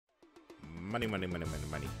Money, money, money, money,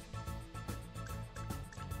 money.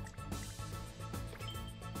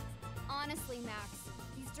 Honestly, Max,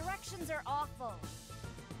 these directions are awful.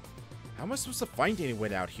 How am I supposed to find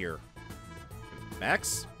anyone out here?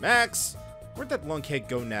 Max? Max! Where'd that lunkhead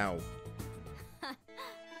go now?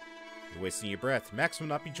 You're wasting your breath. Max will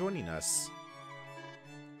not be joining us.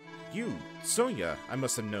 You, Sonja, I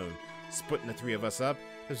must have known. Splitting the three of us up,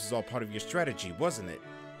 this was all part of your strategy, wasn't it?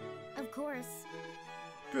 Of course.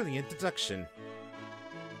 Brilliant deduction.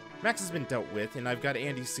 Max has been dealt with, and I've got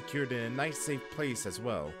Andy secured in a nice safe place as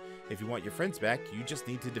well. If you want your friends back, you just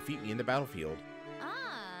need to defeat me in the battlefield.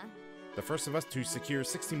 Ah. The first of us to secure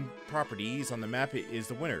 16 properties on the map is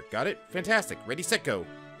the winner. Got it? Fantastic. Ready, set, go.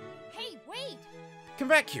 Hey, wait! Come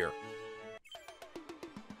back here.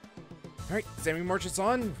 Alright, Sammy marches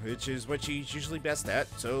on, which is what she's usually best at,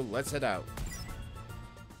 so let's head out.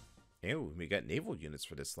 Ew, we got naval units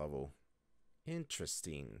for this level.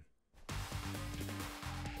 Interesting.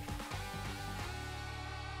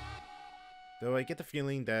 Though I get the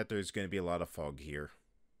feeling that there's going to be a lot of fog here.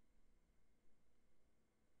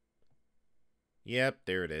 Yep,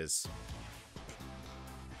 there it is.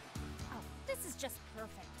 Oh, this is just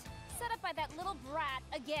perfect. Set up by that little brat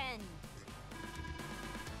again.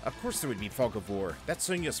 Of course there would be fog of war. That's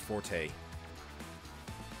Sonja's forte.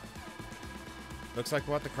 Looks like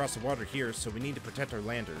we'll have to cross the water here, so we need to protect our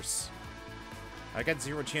landers. I got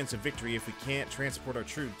zero chance of victory if we can't transport our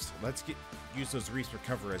troops. Let's use those reefs for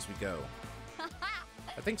cover as we go.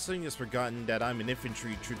 I think Sonja's forgotten that I'm an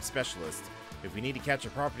infantry troop specialist. If we need to capture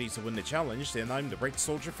properties to win the challenge, then I'm the right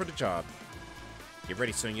soldier for the job. Get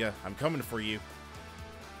ready, Sonja. I'm coming for you.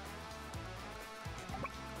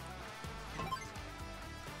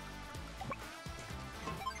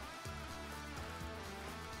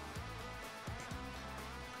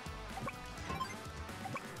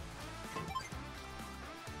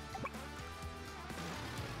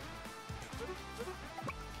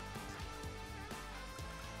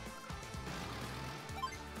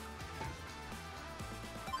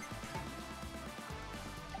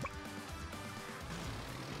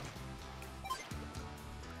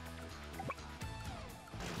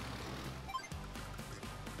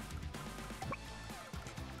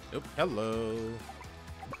 Oh, hello.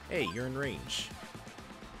 Hey, you're in range.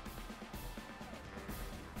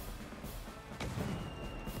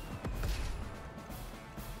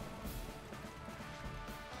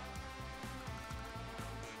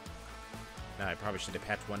 Now, I probably should have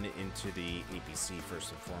patched one into the APC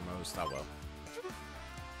first and foremost. Oh well.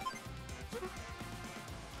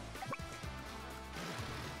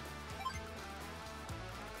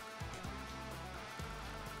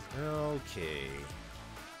 Okay.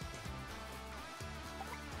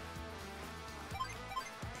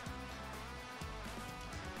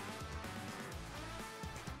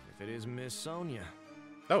 It is Miss Sonja.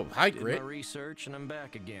 Oh, hi, Did Grit. my research and I'm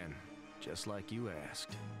back again, just like you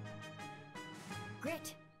asked.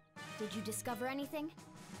 Grit, did you discover anything?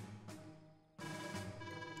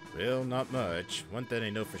 Well, not much. One thing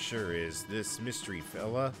I know for sure is this mystery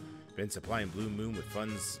fella been supplying Blue Moon with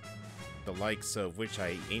funds the likes of which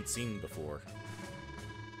I ain't seen before.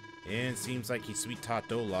 And seems like he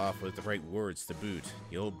sweet-talked Olaf with the right words to boot.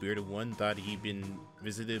 The old bearded one thought he'd been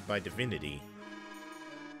visited by divinity.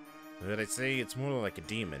 But I'd say it's more like a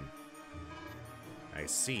demon. I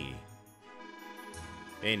see.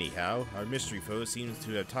 Anyhow, our mystery foe seems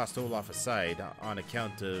to have tossed Olaf aside on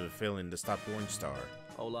account of failing to stop Orange Star.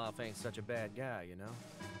 Olaf ain't such a bad guy, you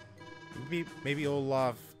know? Maybe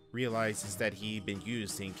Olaf realizes that he'd been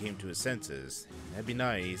used and came to his senses. That'd be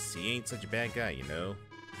nice. He ain't such a bad guy, you know?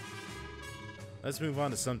 Let's move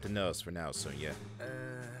on to something else for now, Sonja.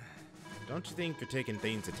 Don't you think you're taking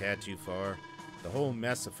things a tad too far? The whole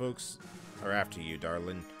mess of folks are after you,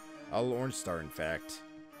 darling. All Orange Star, in fact.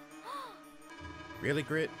 Really,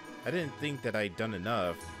 Grit? I didn't think that I'd done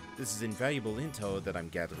enough. This is invaluable intel that I'm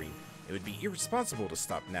gathering. It would be irresponsible to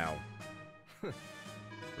stop now.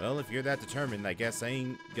 Well, if you're that determined, I guess I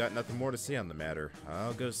ain't got nothing more to say on the matter.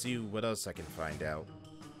 I'll go see what else I can find out.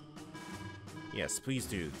 Yes, please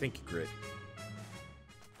do. Thank you, Grit.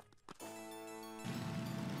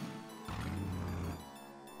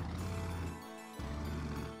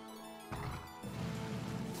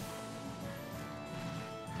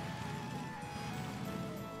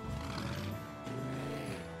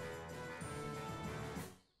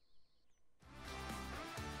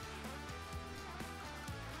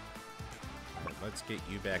 Let's get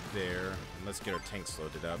you back there, and let's get our tanks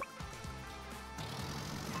loaded up.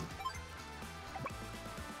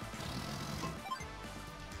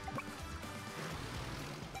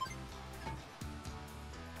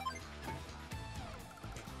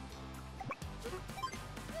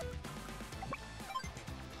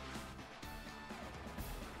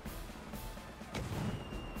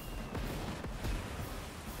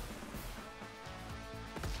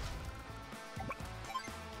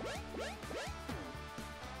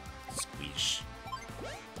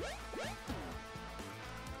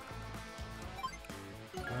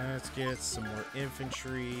 get some more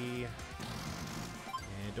infantry.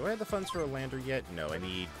 And do I have the funds for a lander yet? No, I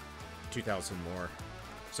need 2,000 more.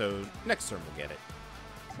 So next turn we'll get it.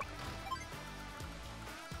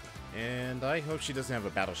 And I hope she doesn't have a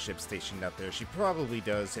battleship stationed out there. She probably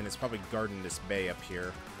does, and it's probably guarding this bay up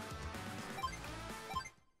here.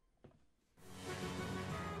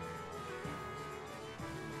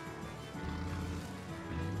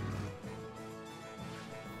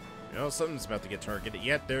 Oh, something's about to get targeted.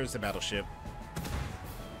 Yep, there's the battleship.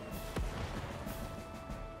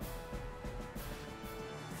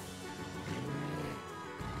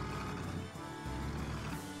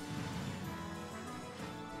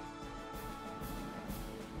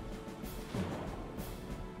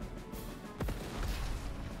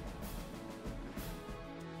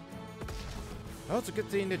 Well, it's a good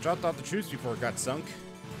thing they dropped off the troops before it got sunk.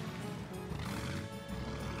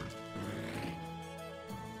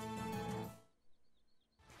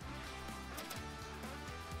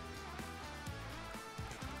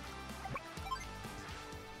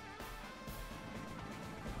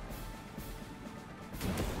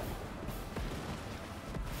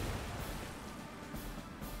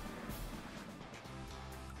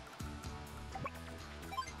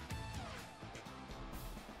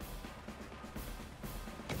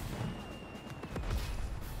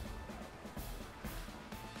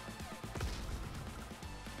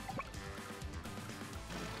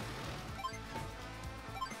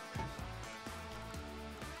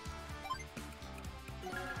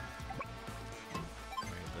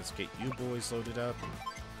 Let's get you boys loaded up.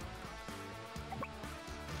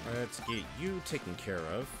 Let's get you taken care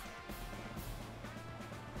of.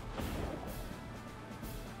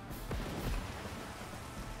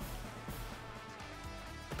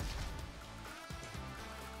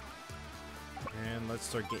 And let's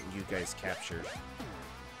start getting you guys captured.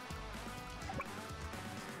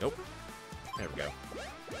 Nope. There we go.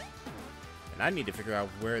 And I need to figure out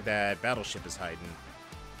where that battleship is hiding.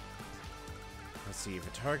 Let's see, if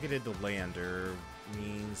it targeted the lander,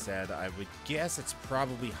 means that I would guess it's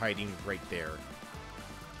probably hiding right there.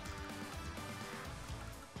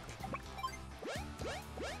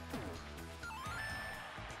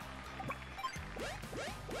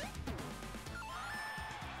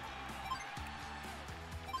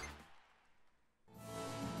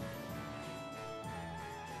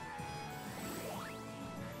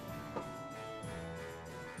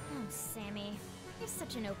 Oh, Sammy, you're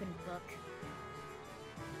such an open book.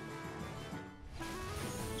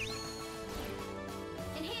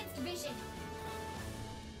 Enhanced vision.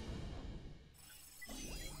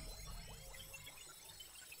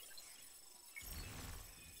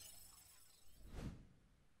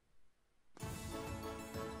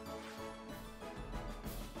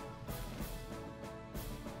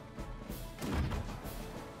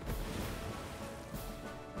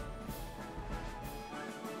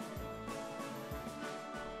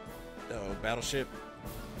 Oh, battleship.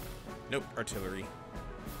 Nope, artillery.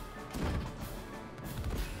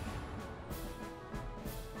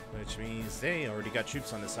 Which means they already got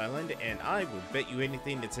troops on this island, and I will bet you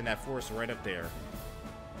anything that's in that forest right up there.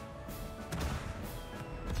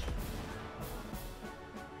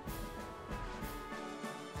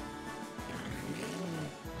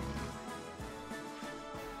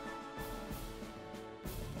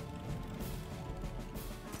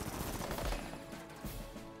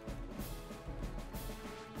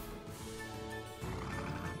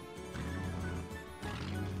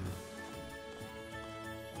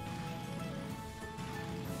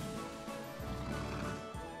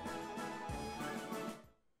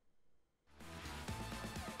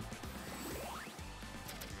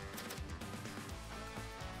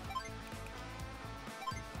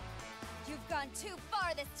 You've gone too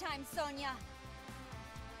far this time, Sonja.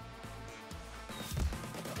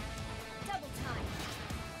 Double time.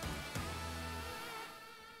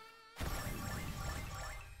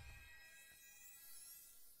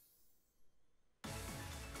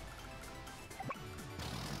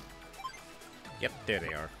 Yep, there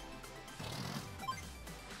they are.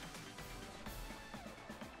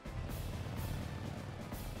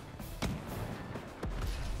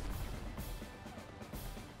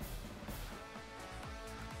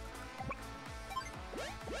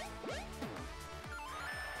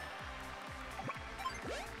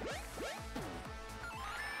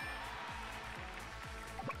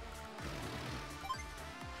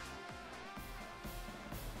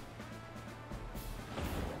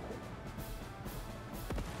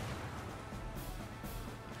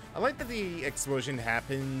 I like that the explosion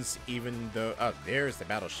happens even though... Oh, there's the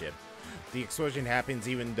battleship. The explosion happens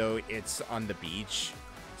even though it's on the beach.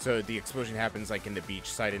 So the explosion happens like in the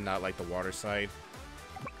beach side and not like the water side.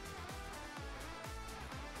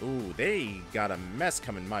 Ooh, they got a mess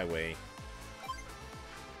coming my way.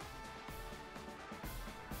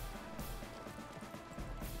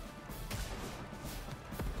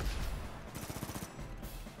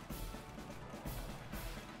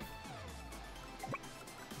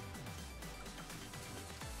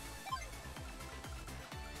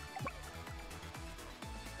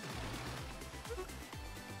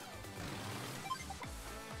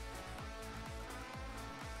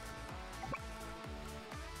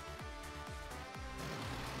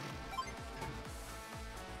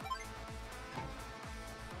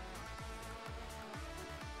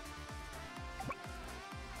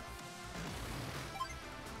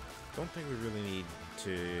 Don't think we really need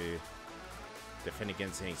to defend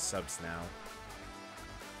against any subs now.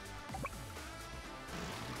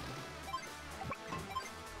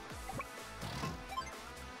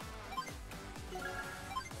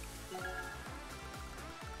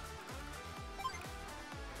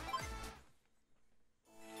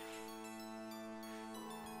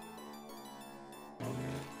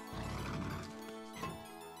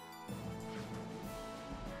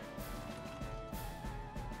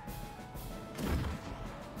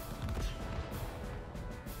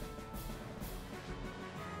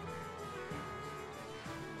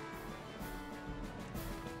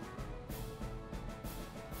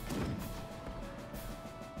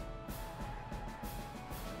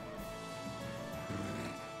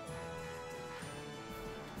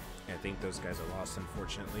 I think those guys are lost,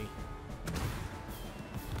 unfortunately.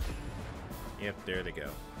 Yep, there they go.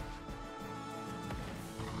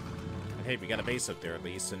 And hey, we got a base up there at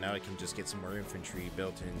least, so now I can just get some more infantry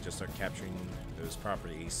built and just start capturing those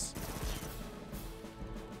properties.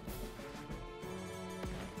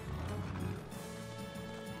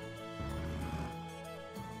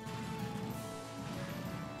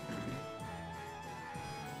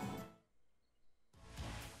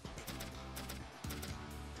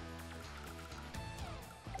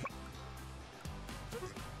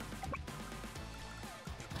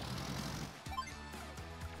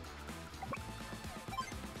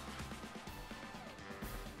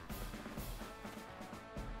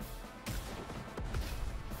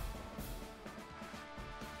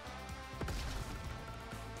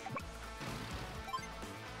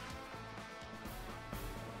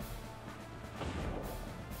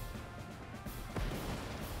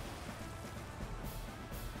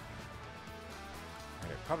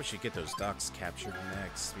 Probably should get those docks captured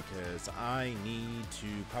next because I need to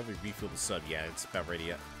probably refuel the sub. Yeah, it's about ready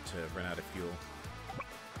to run out of fuel.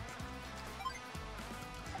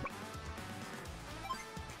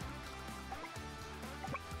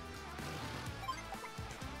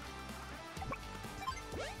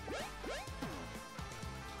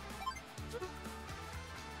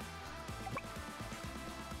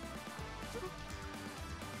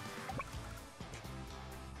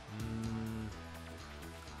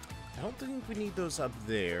 I don't think we need those up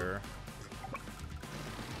there.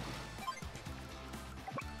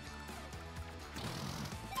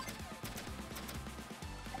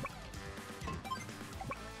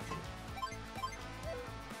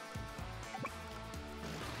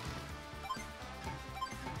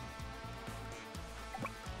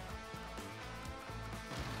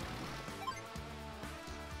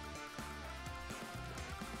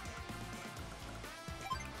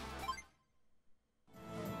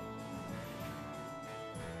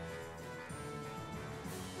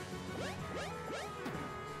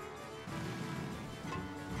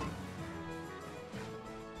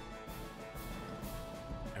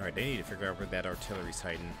 Alright, they need to figure out where that artillery's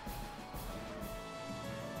hiding.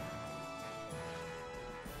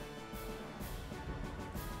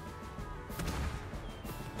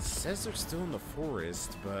 It says they're still in the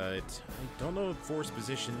forest, but I don't know if forest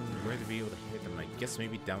position where to be able to hit them. I guess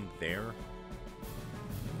maybe down there.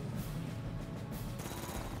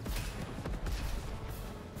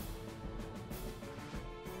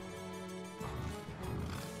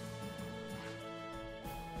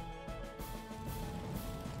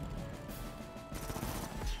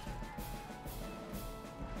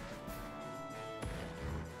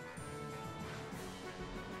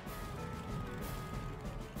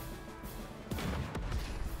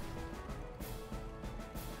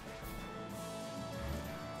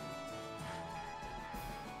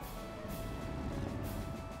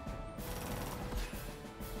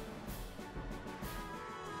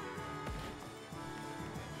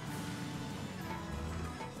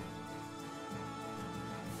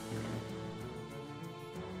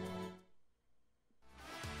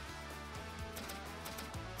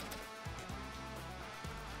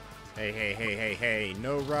 Hey, hey, hey, hey, hey.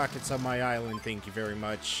 No rockets on my island, thank you very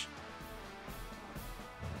much.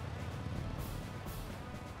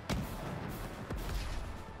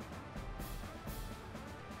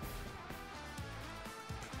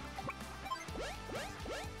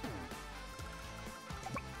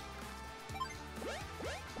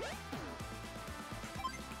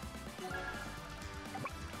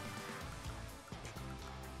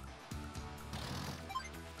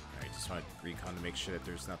 Alright, just want to recon to make sure that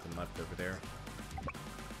there's nothing left over there.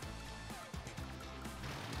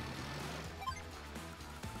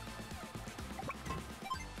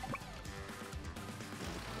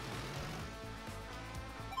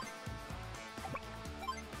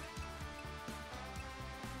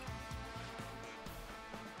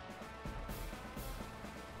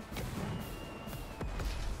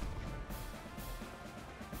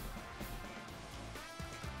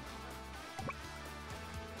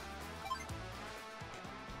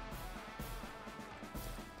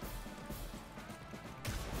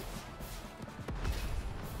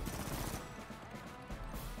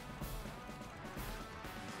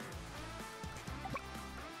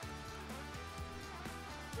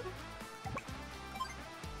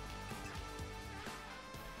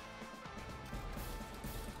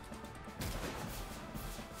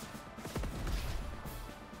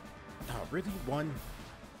 Oh, really? One?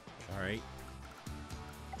 Alright.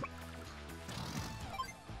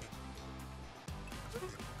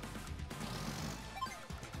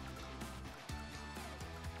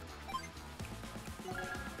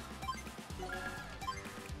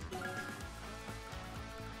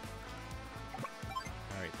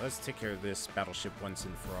 Alright, let's take care of this battleship once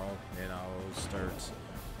and for all, and I'll start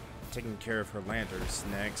taking care of her landers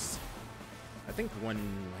next. I think one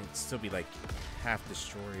might still be like half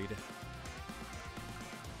destroyed.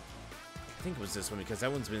 I think it was this one because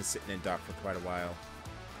that one's been sitting in dock for quite a while.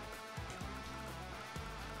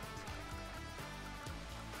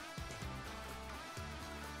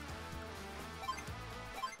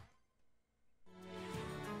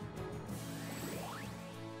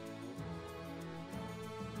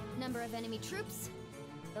 Number of enemy troops.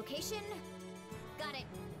 Location. Got it.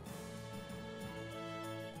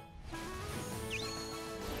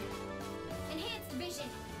 Enhanced vision.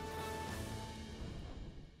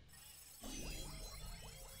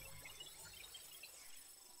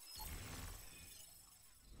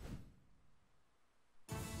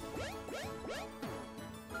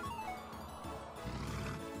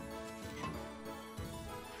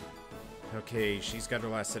 Okay, she's got her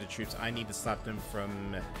last set of troops. I need to stop them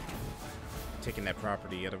from taking that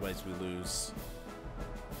property, otherwise we lose.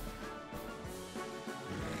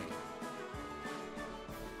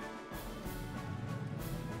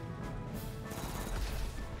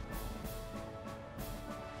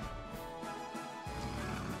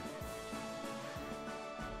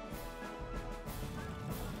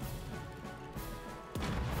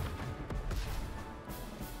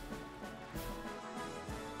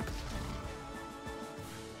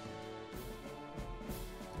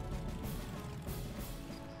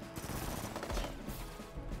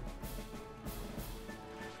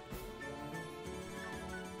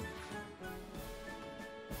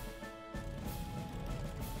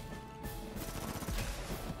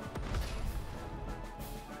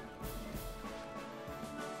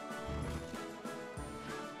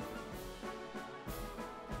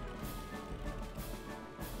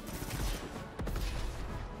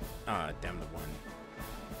 Ah, damn the one.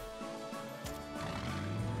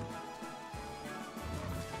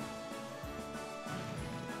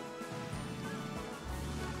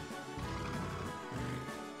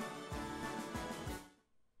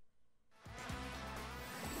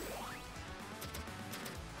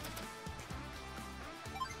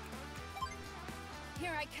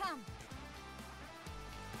 Here I come.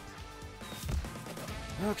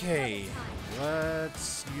 Okay,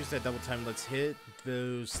 let's use that double time. Let's hit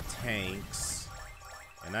those tanks.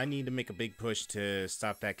 And I need to make a big push to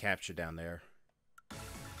stop that capture down there.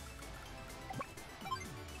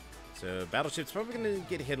 So, battleship's probably going to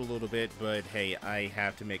get hit a little bit, but hey, I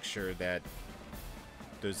have to make sure that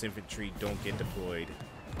those infantry don't get deployed.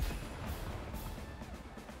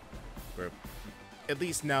 Or at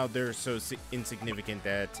least now they're so insignificant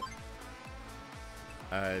that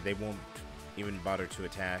they won't even bother to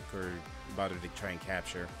attack or bother to try and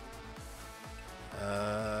capture. Damn,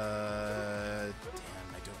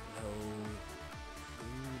 I don't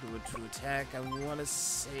know who to attack. I want to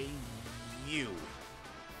say you.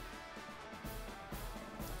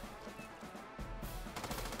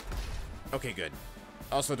 Okay, good.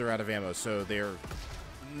 Also, they're out of ammo, so they're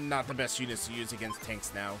not the best units to use against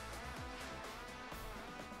tanks now.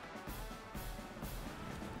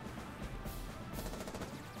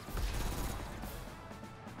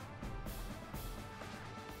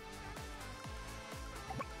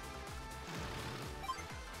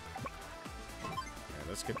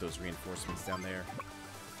 let's get those reinforcements down there.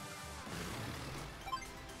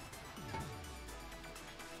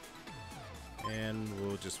 And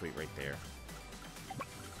we'll just wait right there.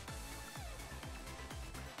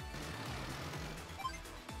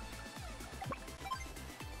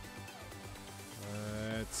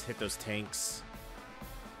 Let's hit those tanks.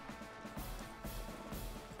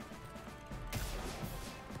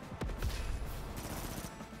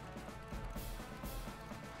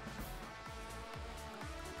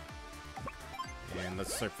 And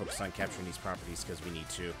let's start focusing on capturing these properties because we need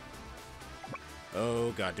to.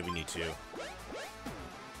 Oh god, do we need to.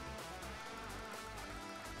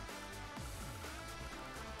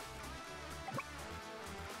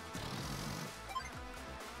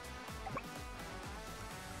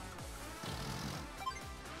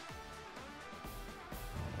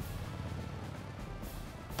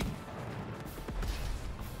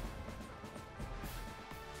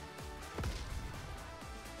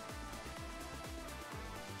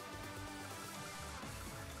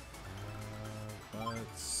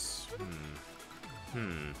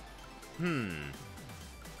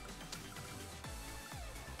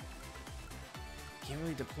 Can't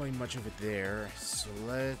really deploy much over there, so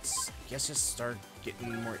let's, I guess, just start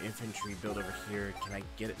getting more infantry built over here. Can I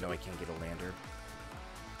get it? No, I can't get a lander.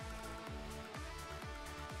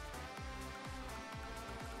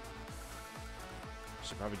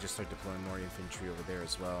 Should probably just start deploying more infantry over there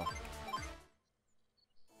as well.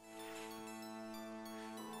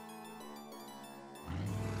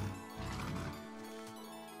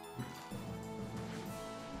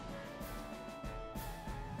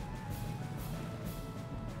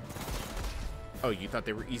 Oh, you thought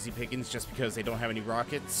they were easy pickings just because they don't have any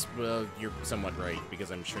rockets? Well, you're somewhat right,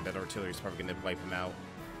 because I'm sure that artillery is probably going to wipe them out.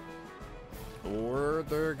 Or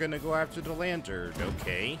they're going to go after the lander.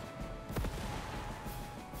 Okay.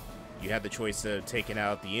 You had the choice of taking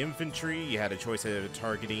out the infantry, you had a choice of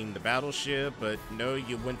targeting the battleship, but no,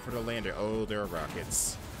 you went for the lander. Oh, there are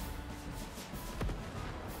rockets.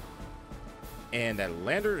 And that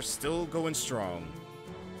lander is still going strong.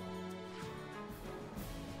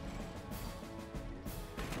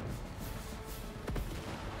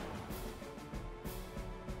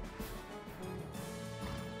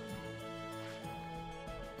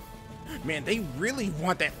 Man, they really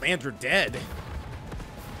want that lander dead.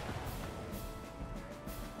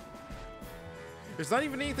 There's not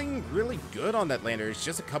even anything really good on that lander. It's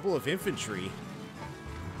just a couple of infantry.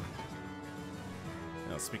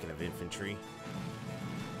 Now, speaking of infantry.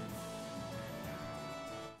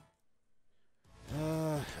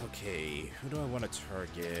 Okay. Who do I want to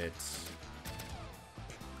target?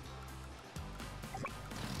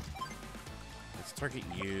 Let's target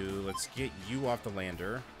you. Let's get you off the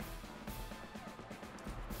lander.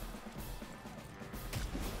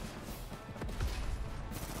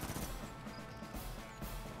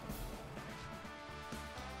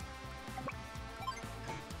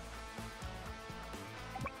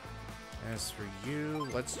 As for you,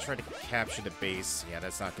 let's try to capture the base. Yeah,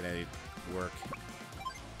 that's not gonna work.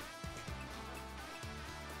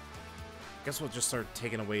 Guess we'll just start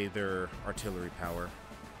taking away their artillery power.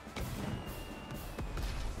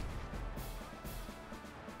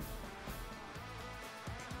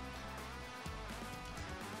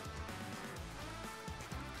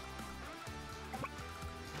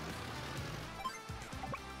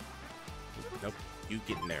 Nope, you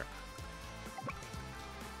get in there.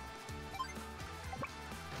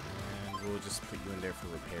 We'll just put you in there for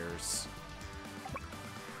repairs.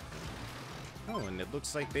 Oh, and it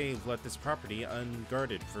looks like they've let this property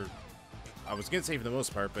unguarded for... I was gonna say for the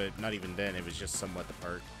most part, but not even then. It was just somewhat the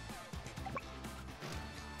part.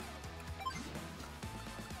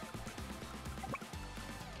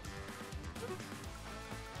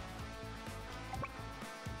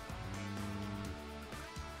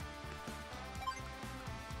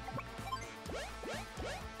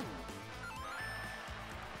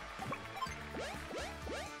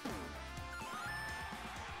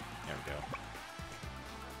 There we go.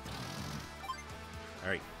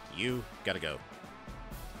 Alright, you gotta go.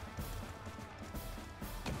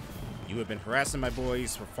 You have been harassing my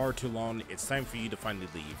boys for far too long. It's time for you to finally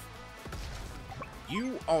leave.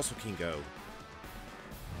 You also can go.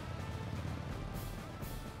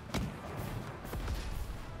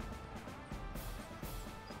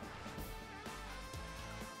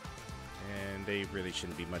 And they really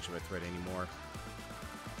shouldn't be much of a threat anymore.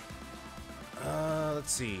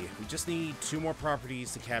 Let's see. We just need 2 more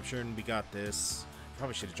properties to capture, and we got this.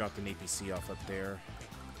 Probably should have dropped an APC off up there.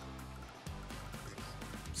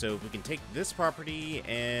 So if we can take this property,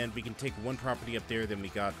 and we can take 1 property up there, then we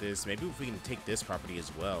got this. Maybe if we can take this property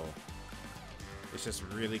as well. It's just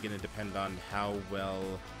really going to depend on how well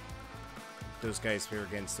those guys fare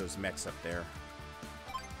against those mechs up there.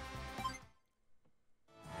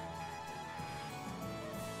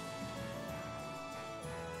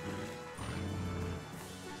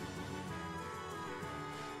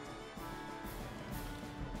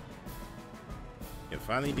 You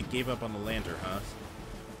finally gave up on the lander, huh?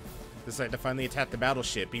 Decided to finally attack the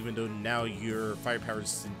battleship, even though now your firepower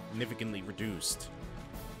is significantly reduced.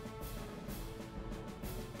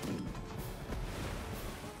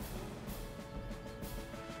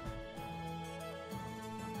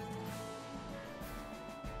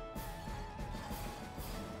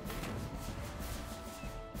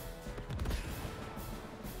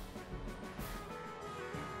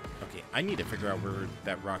 Okay, I need to figure out where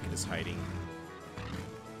that rocket is hiding.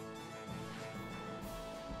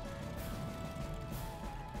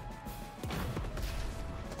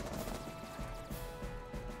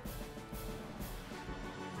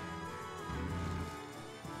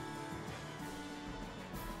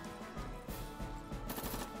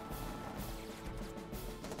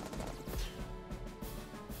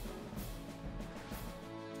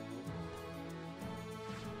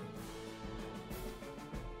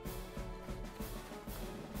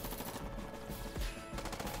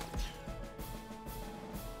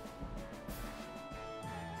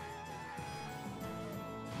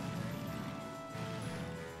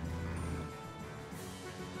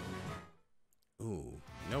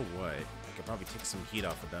 You know what? I could probably take some heat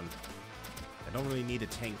off of them. I don't really need the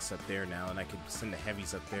tanks up there now, and I could send the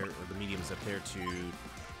heavies up there, or the mediums up there to...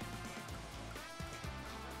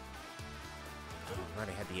 Oh, right,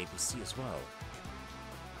 I had the APC as well.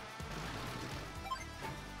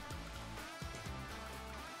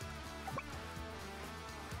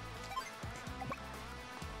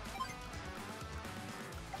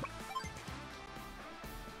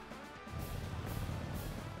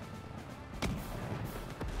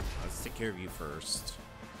 Take care of you first.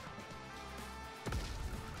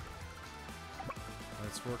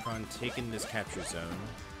 Let's work on taking this capture zone.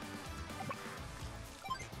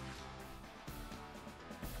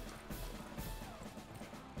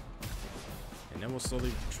 And then we'll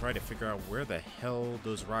slowly try to figure out where the hell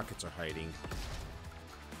those rockets are hiding.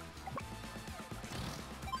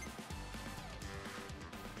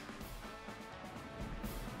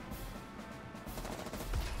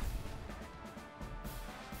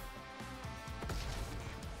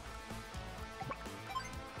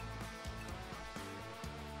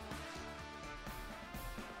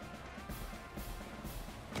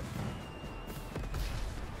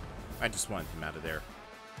 I just want him out of there.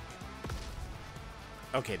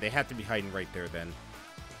 Okay, they have to be hiding right there then.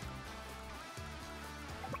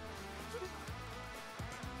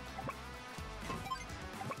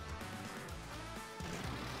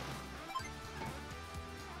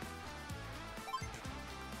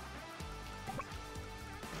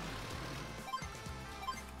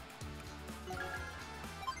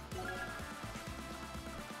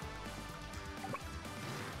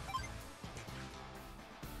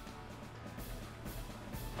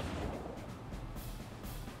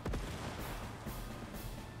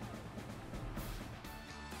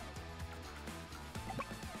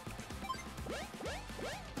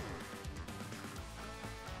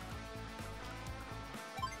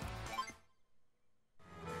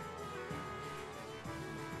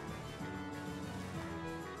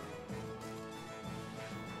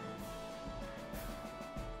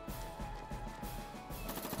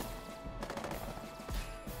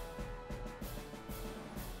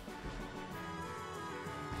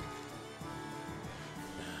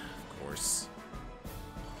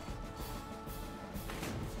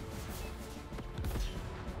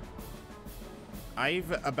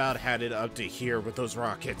 I've about had it up to here with those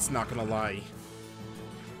rockets, not gonna lie.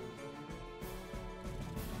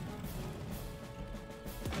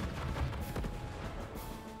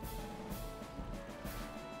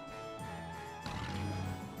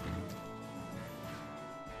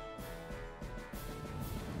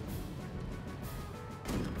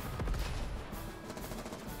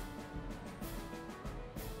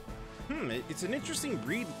 It's an interesting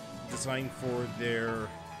redesign for their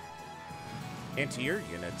anti-air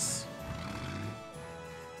units.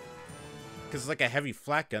 Because it's like a heavy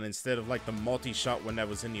flat gun instead of like the multi-shot one that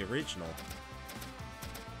was in the original.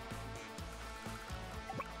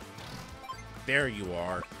 There you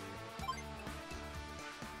are.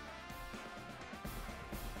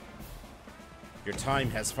 Your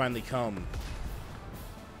time has finally come.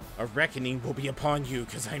 A reckoning will be upon you,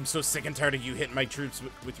 because I'm so sick and tired of you hitting my troops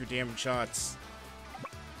with your damn shots.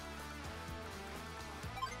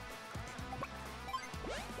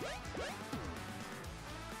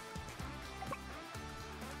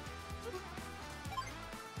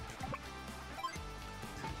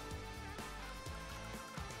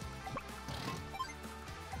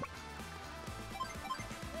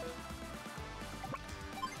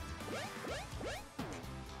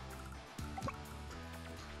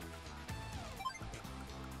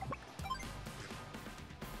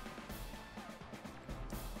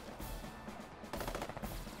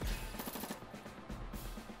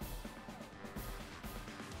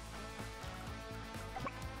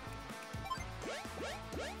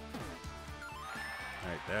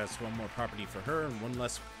 That's one more property for her, and one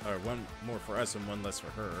less, or one more for us, and one less for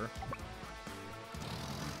her.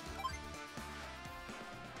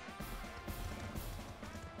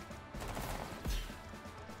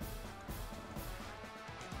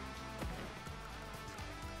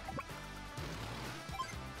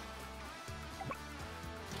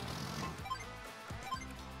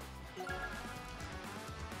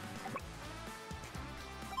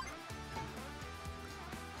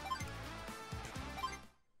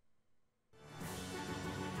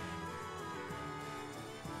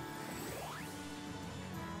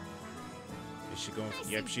 Is she going?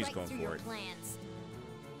 Yep, she's going for it.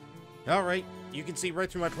 All right, you can see right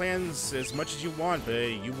through my plans as much as you want, but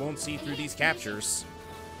you won't see through these captures.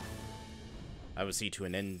 I will see to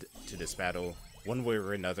an end to this battle, one way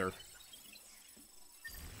or another.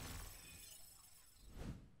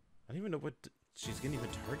 I don't even know what she's gonna even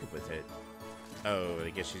target with it. Oh, I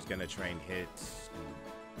guess she's gonna try and hit.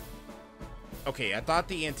 Okay, I thought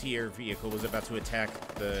the anti-air vehicle was about to attack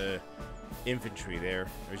the infantry there.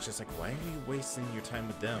 It was just like, why are you wasting your time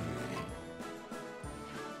with them?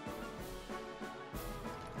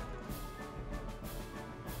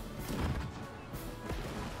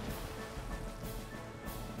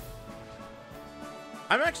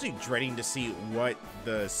 I'm actually dreading to see what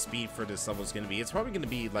the speed for this level is going to be. It's probably going to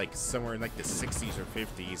be like somewhere in like the 60s or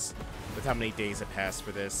 50s with how many days have passed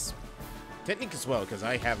for this. Technique as well, because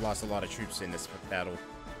I have lost a lot of troops in this battle.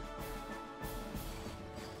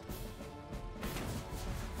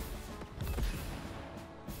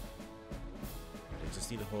 I just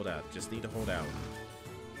need to hold out. Just need to hold out.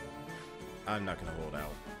 I'm not going to hold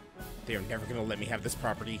out. They are never going to let me have this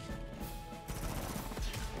property.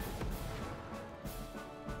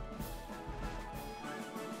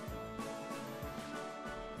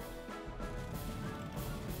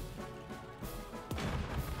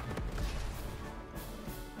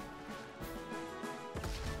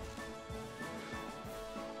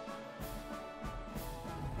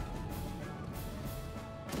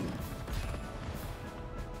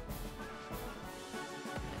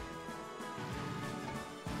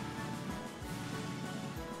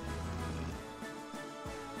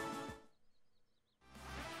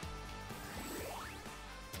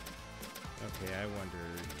 Okay, I wonder,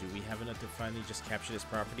 do we have enough to finally just capture this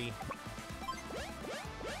property?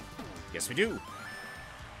 Yes, we do!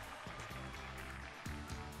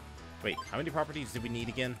 Wait, how many properties do we need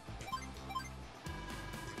again?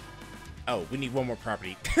 Oh, we need one more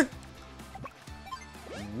property.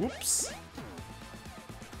 Whoops!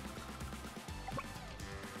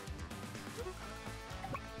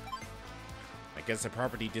 I guess the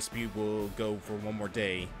property dispute will go for one more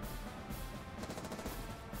day.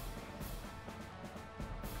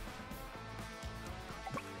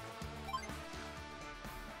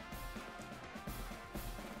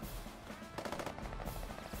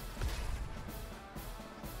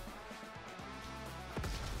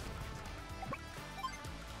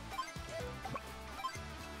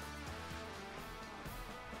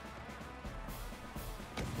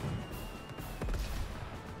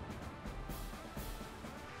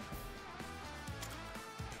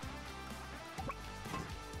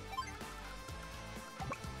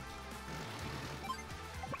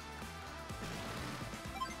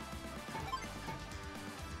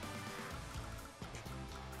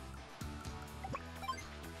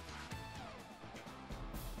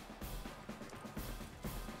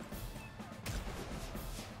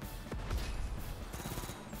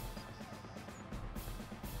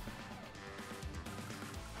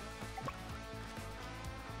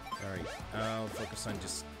 Alright, I'll focus on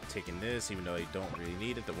just taking this, even though I don't really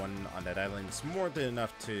need it. The one on that island is more than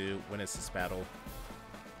enough to win us this battle.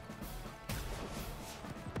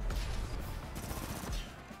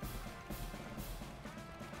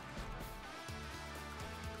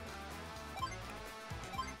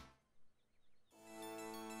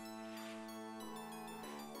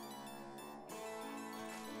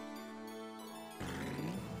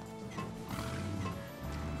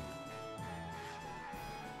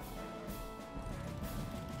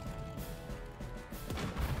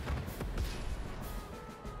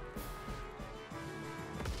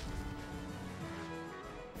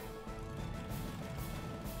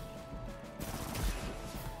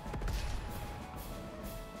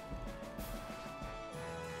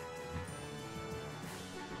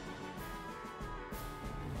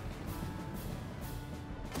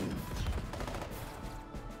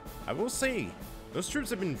 I will say, those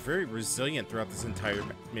troops have been very resilient throughout this entire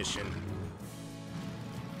mission.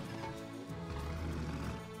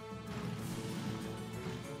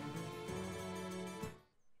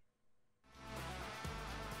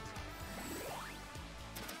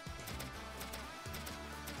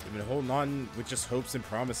 I've been holding on with just hopes and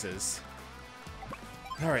promises.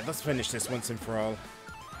 Alright, let's finish this once and for all.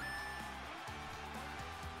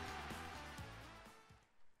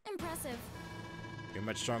 Impressive. You're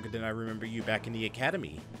much stronger than I remember you back in the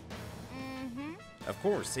academy. Mm-hmm. Of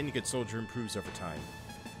course, any good soldier improves over time.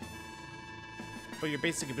 But your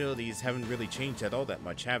basic abilities haven't really changed at all that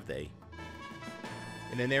much, have they?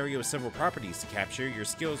 In an area with several properties to capture, your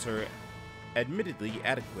skills are admittedly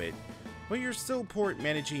adequate, but you're still poor at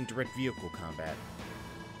managing direct vehicle combat.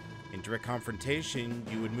 In direct confrontation,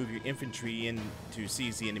 you would move your infantry in to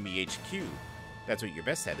seize the enemy HQ. That's what you're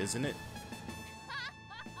best at, isn't it?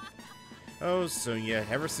 Oh, Sonja,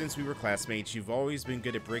 ever since we were classmates, you've always been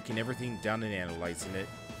good at breaking everything down and analyzing it.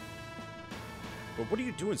 But what are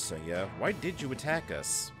you doing, Sonja? Why did you attack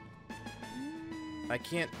us? I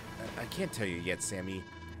can't tell you yet, Sammy.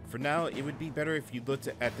 For now, it would be better if you looked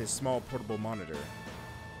at this small portable monitor.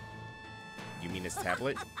 You mean this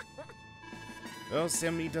tablet? Well,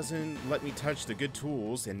 Sammy doesn't let me touch the good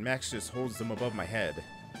tools, and Max just holds them above my head.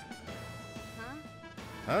 Huh?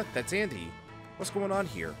 Huh? That's Andy. What's going on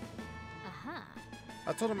here? Uh-huh.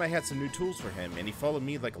 I told him I had some new tools for him, and he followed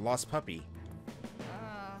me like a lost puppy.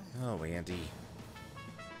 Oh, Andy.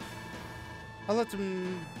 I'll let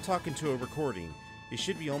him talk into a recording. It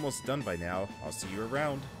should be almost done by now. I'll see you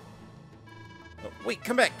around. Oh, wait,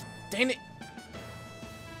 come back! Dang it!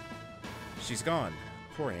 She's gone.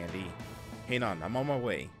 Poor Andy. Hang on, I'm on my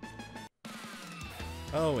way.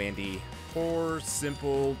 Oh, Andy. Poor,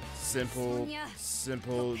 simple. Sonja,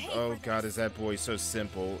 Simple. you'll pay Oh, for God, this. is that boy so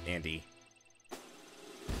simple, Andy.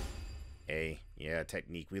 Hey, yeah,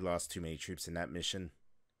 technique. We lost too many troops in that mission.